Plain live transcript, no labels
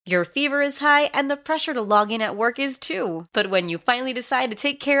Your fever is high, and the pressure to log in at work is too. But when you finally decide to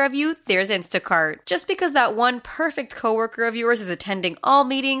take care of you, there's Instacart. Just because that one perfect coworker of yours is attending all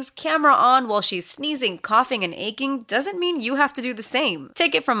meetings, camera on while she's sneezing, coughing, and aching, doesn't mean you have to do the same.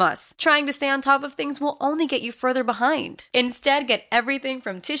 Take it from us. Trying to stay on top of things will only get you further behind. Instead, get everything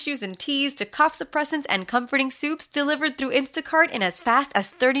from tissues and teas to cough suppressants and comforting soups delivered through Instacart in as fast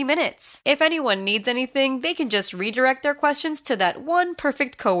as 30 minutes. If anyone needs anything, they can just redirect their questions to that one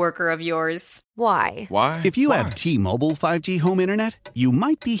perfect coworker of yours. Why? Why? If you have T-Mobile 5G home internet, you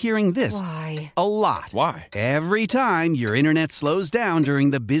might be hearing this Why? a lot. Why? Every time your internet slows down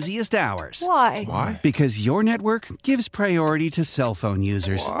during the busiest hours. Why? Why? Because your network gives priority to cell phone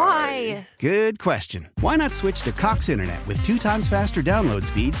users. Why? Good question. Why not switch to Cox Internet with 2 times faster download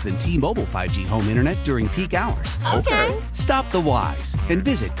speeds than T-Mobile 5G home internet during peak hours? Okay. Stop the whys and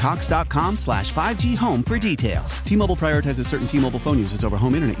visit cox.com/5G home for details. T-Mobile prioritizes certain T-Mobile phone users over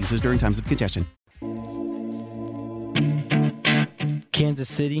home internet users during times of congestion. Kansas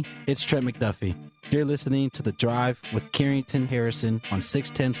City, it's Trent McDuffie. You're listening to The Drive with Carrington Harrison on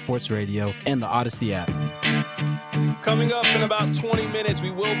 610 Sports Radio and the Odyssey app. Coming up in about 20 minutes, we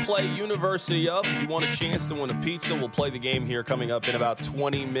will play University Up. If you want a chance to win a pizza, we'll play the game here coming up in about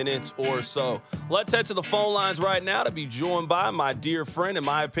 20 minutes or so. Let's head to the phone lines right now to be joined by my dear friend. In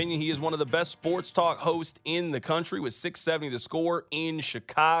my opinion, he is one of the best sports talk hosts in the country with 670 The Score in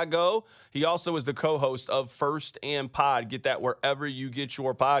Chicago. He also is the co-host of First and Pod. Get that wherever you get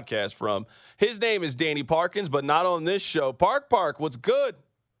your podcast from. His name is Danny Parkins, but not on this show. Park, what's good?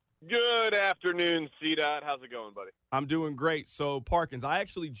 Good afternoon, C-Dot. How's it going, buddy? I'm doing great. So, Parkins, I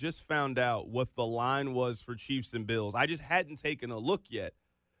actually just found out what the line was for Chiefs and Bills. I just hadn't taken a look yet.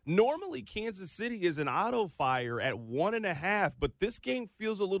 Normally, Kansas City is an auto fire at 1.5, but this game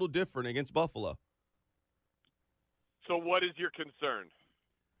feels a little different against Buffalo. So what is your concern?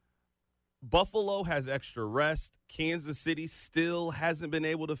 Buffalo has extra rest. Kansas City still hasn't been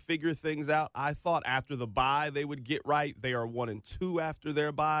able to figure things out. I thought after the bye they would get right. They are 1-2 after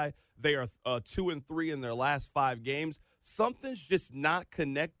their bye. They are 2-3 in their last 5 games. Something's just not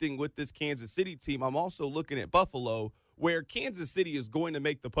connecting with this Kansas City team. I'm also looking at Buffalo, where Kansas City is going to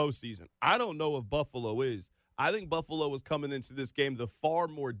make the postseason. I don't know if Buffalo is. I think Buffalo is coming into this game the far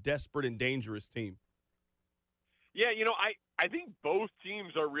more desperate and dangerous team. Yeah, I think both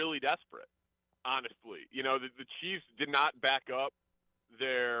teams are really desperate, honestly. The Chiefs did not back up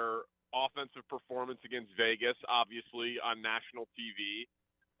their offensive performance against Vegas, obviously, on national TV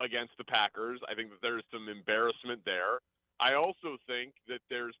against the Packers. I think that there's some embarrassment there. I also think that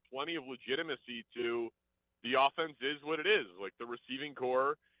there's plenty of legitimacy to the offense is what it is. Like, the receiving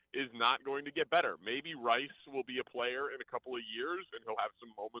core is not going to get better. Maybe Rice will be a player in a couple of years, and he'll have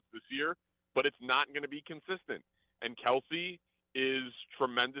some moments this year, but it's not going to be consistent. And Kelsey is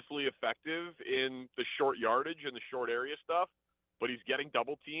tremendously effective in the short yardage and the short area stuff, but he's getting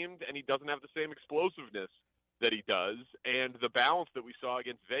double teamed and he doesn't have the same explosiveness that he does. And the balance that we saw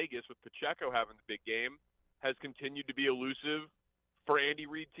against Vegas with Pacheco having the big game has continued to be elusive for Andy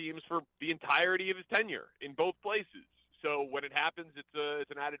Reid teams for the entirety of his tenure in both places. So when it happens, it's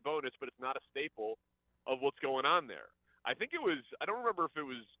an added bonus, but it's not a staple of what's going on there. I think it was, I don't remember if it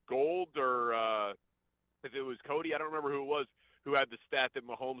was Gold or if it was Cody, I don't remember who it was, who had the stat that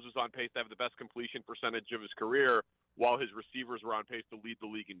Mahomes was on pace to have the best completion percentage of his career while his receivers were on pace to lead the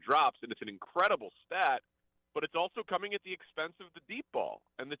league in drops. And it's an incredible stat, but it's also coming at the expense of the deep ball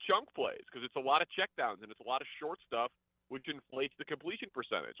and the chunk plays because it's a lot of checkdowns and it's a lot of short stuff, which inflates the completion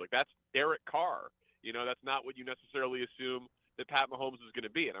percentage. Like, that's Derek Carr. That's not what you necessarily assume that Pat Mahomes is going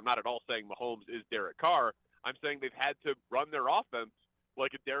to be. And I'm not at all saying Mahomes is Derek Carr. I'm saying they've had to run their offense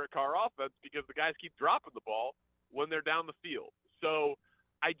like a Derek Carr offense because the guys keep dropping the ball when they're down the field. So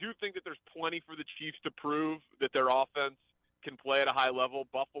I do think that there's plenty for the Chiefs to prove that their offense can play at a high level.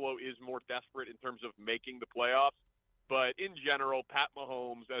 Buffalo is more desperate in terms of making the playoffs. But in general, Pat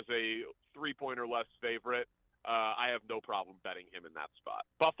Mahomes as a 3-point or less favorite, I have no problem betting him in that spot.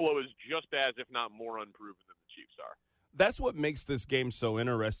 Buffalo is just as, if not more, unproven than the Chiefs are. That's what makes this game so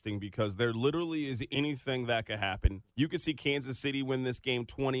interesting because there literally is anything that could happen. You could see Kansas City win this game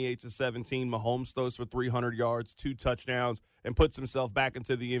 28-17. Mahomes throws for 300 yards, 2 touchdowns, and puts himself back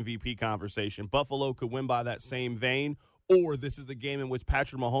into the MVP conversation. Buffalo could win by that same vein, or this is the game in which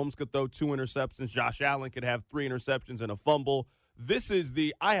Patrick Mahomes could throw 2 interceptions. Josh Allen could have 3 interceptions and a fumble. This is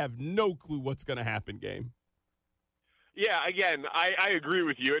the I have no clue what's going to happen game. Yeah, again, I agree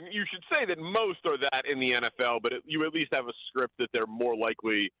with you. And you should say that most are that in the NFL, but you at least have a script that they're more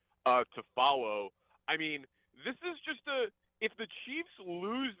likely to follow. I mean, this is just if the Chiefs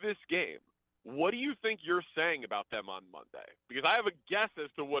lose this game, What do you think you're saying about them on Monday? Because I have a guess as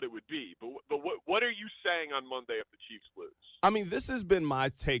to what it would be, but what are you saying on Monday if the Chiefs lose? I mean, this has been my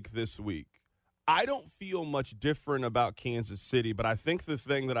take this week. I don't feel much different about Kansas City, but I think the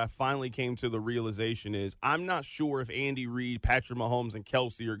thing that I finally came to the realization is I'm not sure if Andy Reid, Patrick Mahomes, and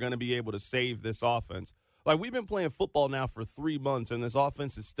Kelsey are going to be able to save this offense. Like, we've been playing football now for 3 months, and this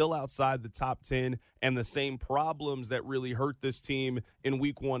offense is still outside the top 10, and the same problems that really hurt this team in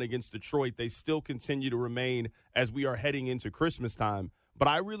week 1 against Detroit, they still continue to remain as we are heading into Christmas time. But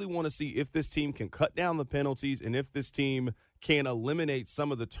I really want to see if this team can cut down the penalties and if this team can eliminate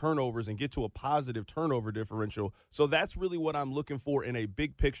some of the turnovers and get to a positive turnover differential. So that's really what I'm looking for in a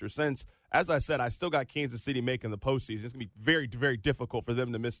big picture sense. As I said, I still got Kansas City making the postseason. It's going to be very, very difficult for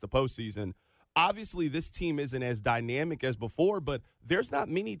them to miss the postseason. Obviously, this team isn't as dynamic as before, but there's not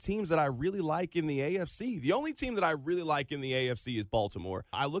many teams that I really like in the AFC. The only team that I really like in the AFC is Baltimore.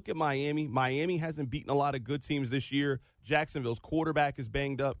 I look at Miami. Miami hasn't beaten a lot of good teams this year. Jacksonville's quarterback is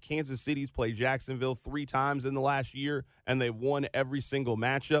banged up. Kansas City's played Jacksonville 3 times in the last year, and they've won every single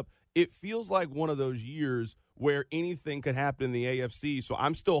matchup. It feels like one of those years where anything could happen in the AFC, so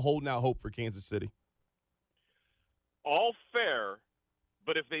I'm still holding out hope for Kansas City. All fair.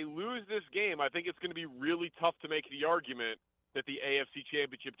 But if they lose this game, I think it's going to be really tough to make the argument that the AFC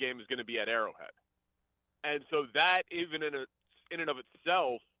Championship game is going to be at Arrowhead. And so that, even in and of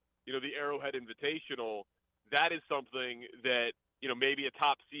itself, the Arrowhead Invitational, that is something that, maybe a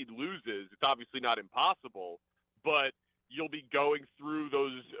top seed loses. It's obviously not impossible, but you'll be going through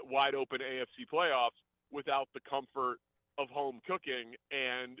those wide open AFC playoffs without the comfort of home cooking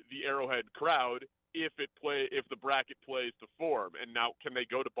and the Arrowhead crowd if the bracket plays to form. And now, can they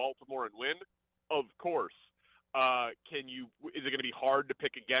go to Baltimore and win? Of course. Is it going to be hard to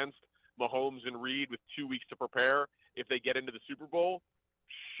pick against Mahomes and Reid with 2 weeks to prepare if they get into the Super Bowl?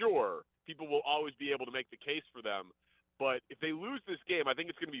 Sure. People will always be able to make the case for them. But if they lose this game, I think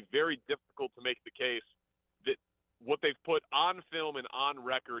it's going to be very difficult to make the case that what they've put on film and on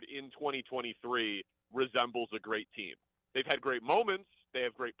record in 2023 resembles a great team. They've had great moments. They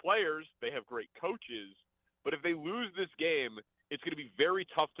have great players. They have great coaches. But if they lose this game, it's going to be very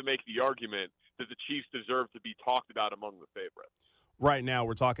tough to make the argument that the Chiefs deserve to be talked about among the favorites. Right now,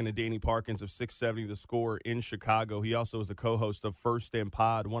 we're talking to Danny Parkins of 670 The Score in Chicago. He also is the co-host of First and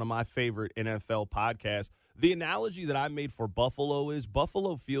Pod, one of my favorite NFL podcasts. The analogy that I made for Buffalo is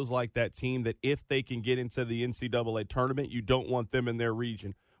Buffalo feels like that team that if they can get into the NCAA tournament, you don't want them in their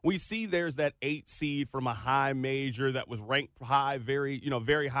region. We see there's that 8 seed from a high major that was ranked high, very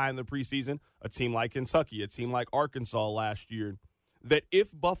high in the preseason, a team like Kentucky, a team like Arkansas last year, that if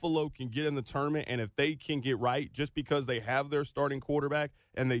Buffalo can get in the tournament and if they can get right just because they have their starting quarterback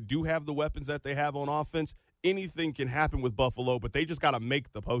and they do have the weapons that they have on offense, anything can happen with Buffalo, but they just got to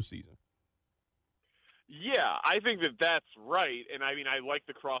make the postseason. Yeah, I think that that's right. And, I mean, I like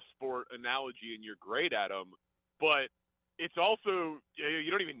the cross-sport analogy, and you're great at them. But it's also, you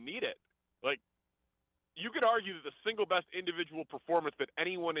don't even need it. Like, you could argue that the single best individual performance that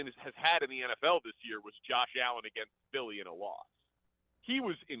anyone has had in the NFL this year was Josh Allen against Philly in a loss. He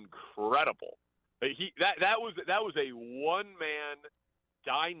was incredible. That was a one-man,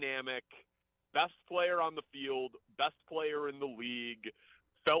 dynamic, best player on the field, best player in the league,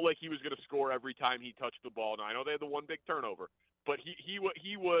 felt like he was going to score every time he touched the ball. Now, I know they had the one big turnover, but he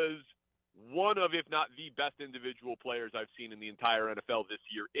was one of, if not the best individual players I've seen in the entire NFL this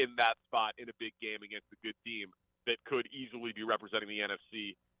year in that spot in a big game against a good team that could easily be representing the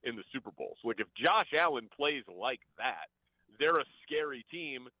NFC in the Super Bowl. So, like, if Josh Allen plays like that, they're a scary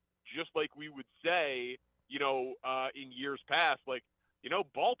team, just like we would say, in years past, like,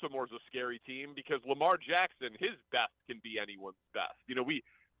 Baltimore's a scary team because Lamar Jackson, his best can be anyone's best.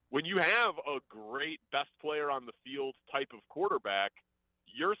 When you have a great best player on the field type of quarterback,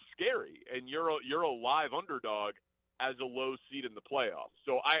 you're scary and you're a live underdog as a low seed in the playoffs.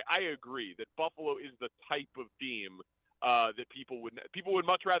 So I agree that Buffalo is the type of team that people would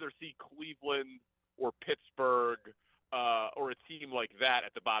much rather see Cleveland or Pittsburgh or a team like that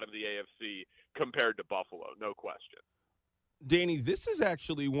at the bottom of the AFC compared to Buffalo, no question. Danny, this is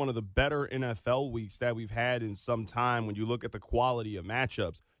actually one of the better NFL weeks that we've had in some time when you look at the quality of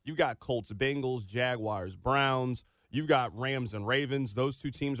matchups. You got Colts, Bengals, Jaguars, Browns. You've got Rams and Ravens. Those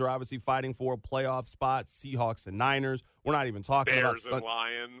two teams are obviously fighting for a playoff spot. Seahawks and Niners. We're not even talking Bears about and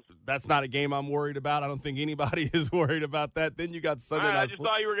Lions. That's not a game I'm worried about. I don't think anybody is worried about that. Then you got Sunday Night Football. I just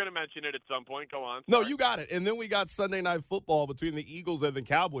thought you were going to mention it at some point. Go on. Sorry. No, you got it. And then we got Sunday Night Football between the Eagles and the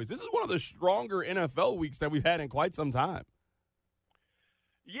Cowboys. This is one of the stronger NFL weeks that we've had in quite some time.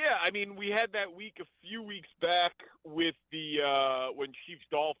 Yeah, I mean, we had that week a few weeks back with the when Chiefs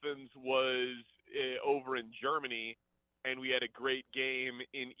Dolphins was over in Germany, and we had a great game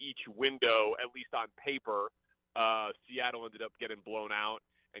in each window, at least on paper. Seattle ended up getting blown out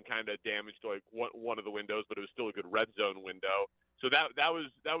and kind of damaged like one of the windows, but it was still a good red zone window. So that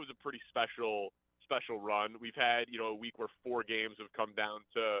was a pretty special run. We've had a week where 4 games have come down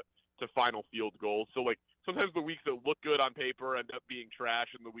to final field goals. So like sometimes the weeks that look good on paper end up being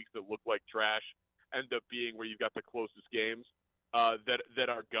trash, and the weeks that look like trash end up being where you've got the closest games that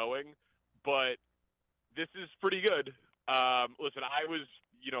are going. But this is pretty good. Listen, I was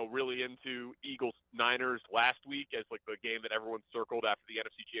really into Eagles-Niners last week as like the game that everyone circled after the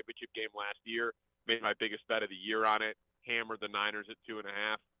NFC Championship game last year. Made my biggest bet of the year on it. Hammered the Niners at 2.5.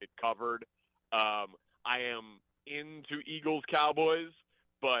 It covered. I am into Eagles-Cowboys,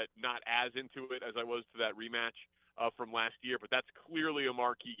 but not as into it as I was to that rematch from last year. But that's clearly a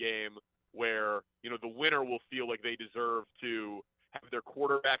marquee game where the winner will feel like they deserve to have their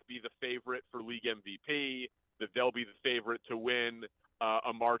quarterback be the favorite for league MVP, that they'll be the favorite to win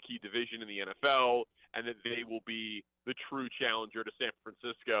a marquee division in the NFL, and that they will be the true challenger to San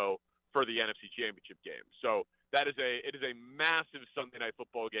Francisco for the NFC Championship game. So it is a massive Sunday Night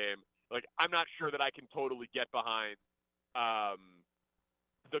Football game. Like, I'm not sure that I can totally get behind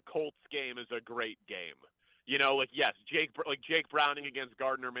the Colts game is a great game. Yes, Jake Browning against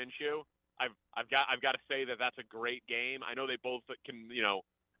Gardner Minshew. I've got to say that that's a great game. I know they both can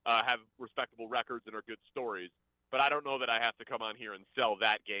have respectable records and are good stories, but I don't know that I have to come on here and sell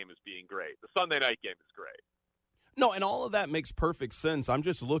that game as being great. The Sunday night game is great. No, and all of that makes perfect sense. I'm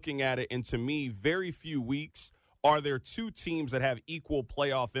just looking at it, and to me, very few weeks are there 2 teams that have equal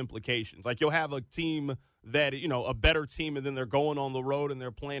playoff implications. Like, you'll have a team that, a better team, and then they're going on the road and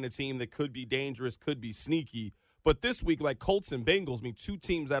they're playing a team that could be dangerous, could be sneaky. But this week, like Colts and Bengals, 2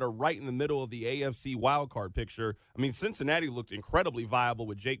 teams that are right in the middle of the AFC wildcard picture. Cincinnati looked incredibly viable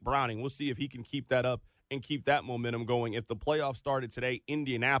with Jake Browning. We'll see if he can keep that up and keep that momentum going. If the playoffs started today,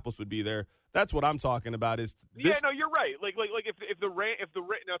 Indianapolis would be there. That's what I'm talking about. You're right. Like if the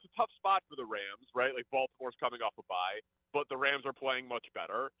now it's a tough spot for the Rams, right? Like Baltimore's coming off a bye, but the Rams are playing much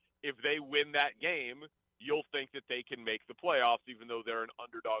better. If they win that game, you'll think that they can make the playoffs, even though they're an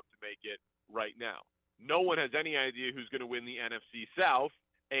underdog to make it right now. No one has any idea who's going to win the NFC South,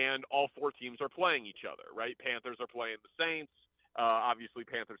 and all 4 teams are playing each other, right? Panthers are playing the Saints. Obviously,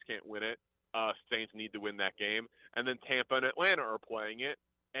 Panthers can't win it. Saints need to win that game. And then Tampa and Atlanta are playing it.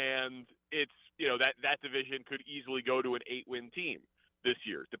 And it's, that division could easily go to an 8-win team this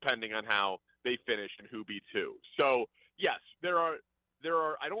year, depending on how they finish and who beats who. So, yes, there are,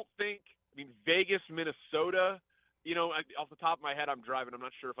 I don't think, Vegas, Minnesota, off the top of my head, I'm driving. I'm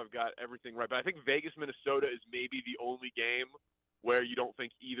not sure if I've got everything right, but I think Vegas, Minnesota is maybe the only game where you don't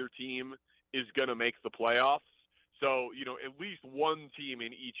think either team is going to make the playoffs. So, at least one team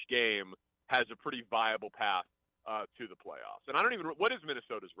in each game has a pretty viable path to the playoffs. And what is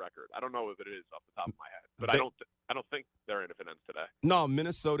Minnesota's record? I don't know if it is off the top of my head, but I don't think they're in if it ends today. No,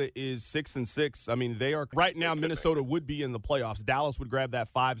 Minnesota is 6-6. They are right now. Minnesota would be in the playoffs. Dallas would grab that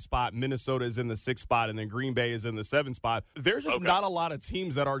 5 spot. Minnesota is in the 6 spot, and then Green Bay is in the 7 spot. There's just not a lot of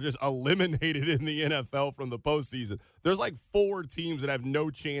teams that are just eliminated in the NFL from the postseason. There's like 4 teams that have no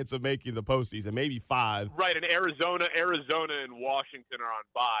chance of making the postseason, maybe 5. Right, and Arizona, and Washington are on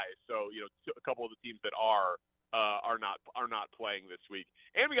bye. So a couple of the teams that are not playing this week,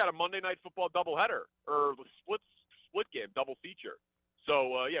 and we got a Monday Night Football doubleheader or split game, double feature.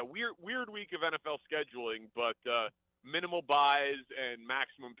 So weird week of NFL scheduling, but minimal buys and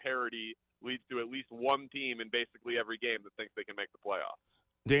maximum parity leads to at least one team in basically every game that thinks they can make the playoffs.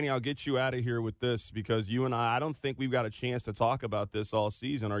 Danny, I'll get you out of here with this because you and I don't think we've got a chance to talk about this all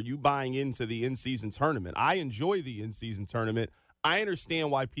season. Are you buying into the in-season tournament? I enjoy the in-season tournament. I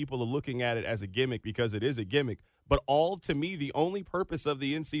understand why people are looking at it as a gimmick because it is a gimmick. But to me, the only purpose of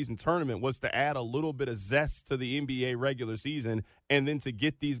the in-season tournament was to add a little bit of zest to the NBA regular season and then to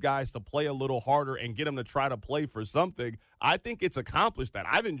get these guys to play a little harder and get them to try to play for something. I think it's accomplished that.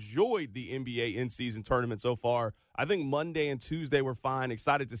 I've enjoyed the NBA in-season tournament so far. I think Monday and Tuesday were fine.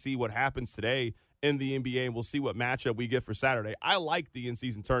 Excited to see what happens today in the NBA, and we'll see what matchup we get for Saturday. I like the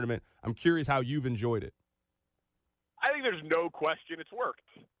in-season tournament. I'm curious how you've enjoyed it. I think there's no question it's worked.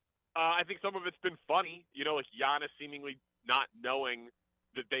 I think some of it's been funny, like Giannis seemingly not knowing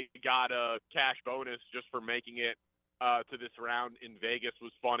that they got a cash bonus just for making it to this round in Vegas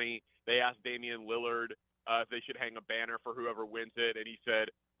was funny. They asked Damian Lillard if they should hang a banner for whoever wins it, and he said,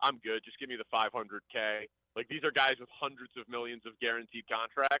 "I'm good. Just give me the $500K." Like, these are guys with hundreds of millions of guaranteed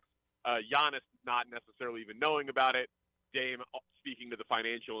contracts. Giannis not necessarily even knowing about it. Dame speaking to the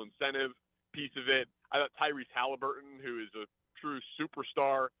financial incentive piece of it. I thought Tyrese Halliburton, who is a true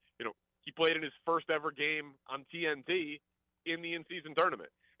superstar, he played in his first ever game on TNT in the in-season tournament,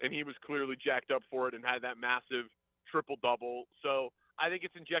 and he was clearly jacked up for it and had that massive triple-double. So I think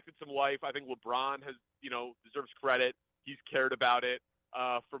it's injected some life. I think LeBron has, deserves credit. He's cared about it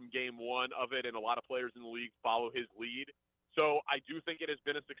from game one of it, and a lot of players in the league follow his lead. So I do think it has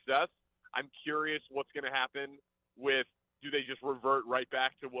been a success. I'm curious what's going to happen with, do they just revert right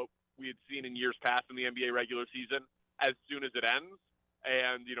back to what we had seen in years past in the NBA regular season as soon as it ends?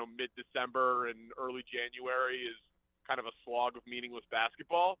 And, mid-December and early January is kind of a slog of meaningless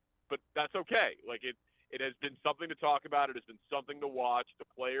basketball, but that's okay. Like, it has been something to talk about. It has been something to watch. The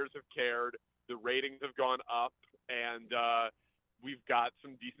players have cared. The ratings have gone up, and we've got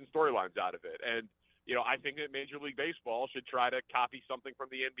some decent storylines out of it. And, I think that Major League Baseball should try to copy something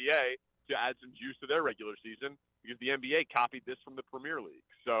from the NBA to add some juice to their regular season, because the NBA copied this from the Premier League.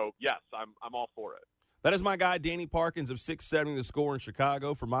 So, yes, I'm all for it. That is my guy, Danny Parkins of 670 The Score in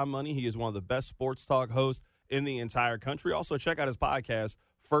Chicago. For my money, he is one of the best sports talk hosts in the entire country. Also, check out his podcast,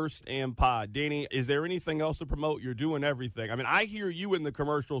 First and Pod. Danny, is there anything else to promote? You're doing everything. I mean, I hear you in the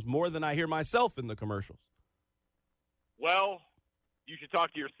commercials more than I hear myself in the commercials. Well, you should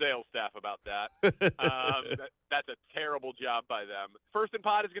talk to your sales staff about that. That's a terrible job by them. First and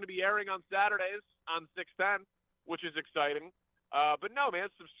Pod is going to be airing on Saturdays on 610, which is exciting. But no,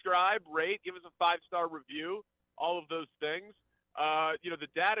 man, subscribe, rate, give us a 5-star review, all of those things. The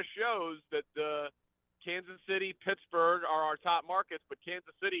data shows that Kansas City, Pittsburgh are our top markets, but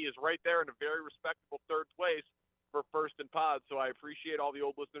Kansas City is right there in a very respectable third place for First and Pod. So I appreciate all the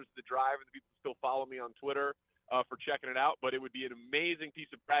old listeners to The Drive and the people who still follow me on Twitter for checking it out. But it would be an amazing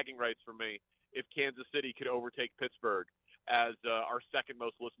piece of bragging rights for me if Kansas City could overtake Pittsburgh as our second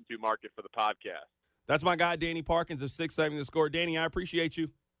most listened to market for the podcast. That's my guy, Danny Parkins of 670 The Score. Danny, I appreciate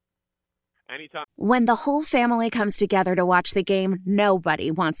you. Anytime. When the whole family comes together to watch the game,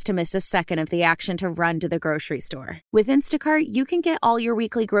 nobody wants to miss a second of the action to run to the grocery store. With Instacart, you can get all your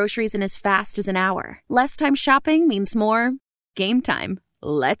weekly groceries in as fast as an hour. Less time shopping means more game time.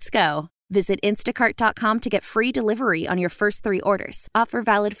 Let's go. Visit instacart.com to get free delivery on your first 3 orders. Offer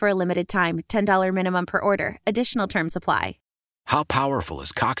valid for a limited time. $10 minimum per order. Additional terms apply. How powerful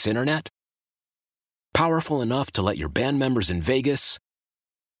is Cox Internet? Powerful enough to let your band members in Vegas,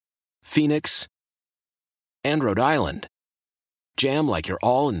 Phoenix, and Rhode Island jam like you're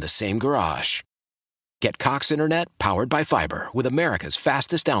all in the same garage. Get Cox Internet powered by fiber with America's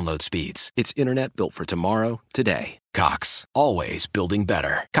fastest download speeds. It's internet built for tomorrow, today. Cox, always building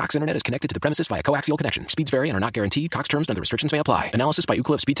better. Cox Internet is connected to the premises via coaxial connection. Speeds vary and are not guaranteed. Cox terms and other restrictions may apply. Analysis by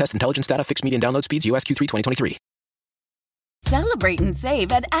Ookla of Speed Test Intelligence Data. Fixed median download speeds. US Q3 2023. Celebrate and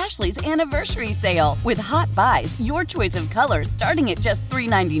save at Ashley's Anniversary Sale. With Hot Buys, your choice of colors starting at just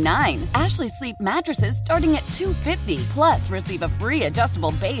 $3.99. Ashley Sleep mattresses starting at $2.50. Plus, receive a free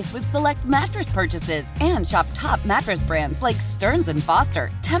adjustable base with select mattress purchases. And shop top mattress brands like Stearns & Foster,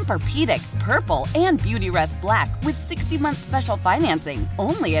 Tempur-Pedic, Purple, and Beautyrest Black with 60-month special financing.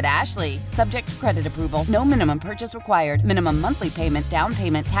 Only at Ashley. Subject to credit approval. No minimum purchase required. Minimum monthly payment, down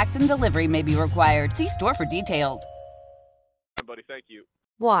payment, tax, and delivery may be required. See store for details. Buddy, thank you.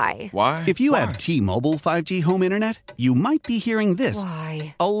 Why? If you have T-Mobile 5G home internet, you might be hearing this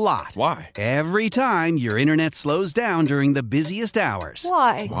Why? a lot. Why? Every time your internet slows down during the busiest hours.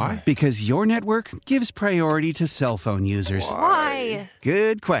 Why? Because your network gives priority to cell phone users. Why?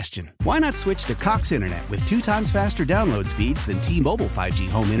 Good question. Why not switch to Cox Internet with 2 times faster download speeds than T-Mobile 5G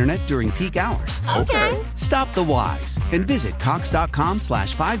home internet during peak hours? Okay. Stop the whys and visit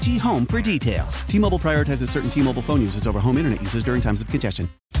cox.com/5G home for details. T-Mobile prioritizes certain T-Mobile phone users over home internet users during times of congestion.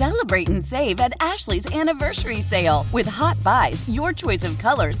 Celebrate and save at Ashley's Anniversary Sale. With Hot Buys, your choice of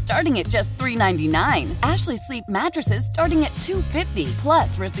colors starting at just $3.99. Ashley Sleep mattresses starting at $2.50.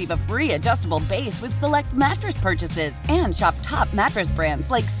 Plus, receive a free adjustable base with select mattress purchases. And shop top mattress brands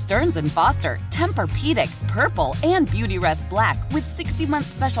like Stearns & Foster, Tempur-Pedic, Purple, and Beautyrest Black with 60-month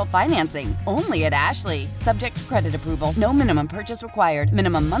special financing. Only at Ashley. Subject to credit approval. No minimum purchase required.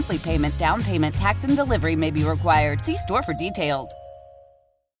 Minimum monthly payment, down payment, tax, and delivery may be required. See store for details.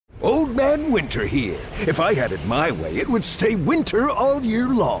 Old Man Winter here. If I had it my way, it would stay winter all year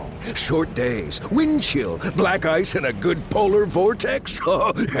long. Short days, wind chill, black ice, and a good polar vortex.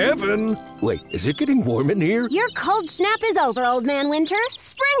 Oh, heaven. Wait, is it getting warm in here? Your cold snap is over, Old Man Winter.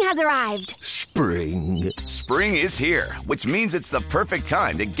 Spring has arrived. Spring? spring. Spring is here, which means it's the perfect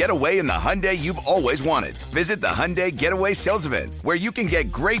time to get away in the Hyundai you've always wanted. Visit the Hyundai Getaway Sales Event, where you can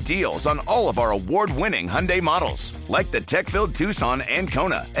get great deals on all of our award-winning Hyundai models, like the tech-filled Tucson and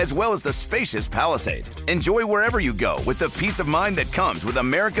Kona, as well as the spacious Palisade. Enjoy wherever you go with the peace of mind that comes with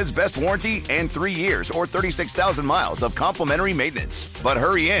America's best warranty and 3 years or 36,000 miles of complimentary maintenance. But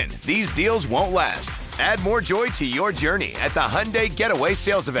hurry in, these deals won't last. Add more joy to your journey at the Hyundai Getaway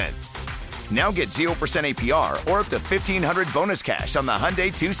Sales Event. Now get 0% APR or up to $1,500 bonus cash on the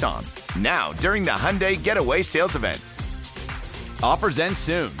Hyundai Tucson. Now, during the Hyundai Getaway Sales Event. Offers end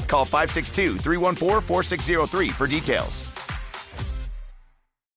soon. Call 562-314-4603 for details.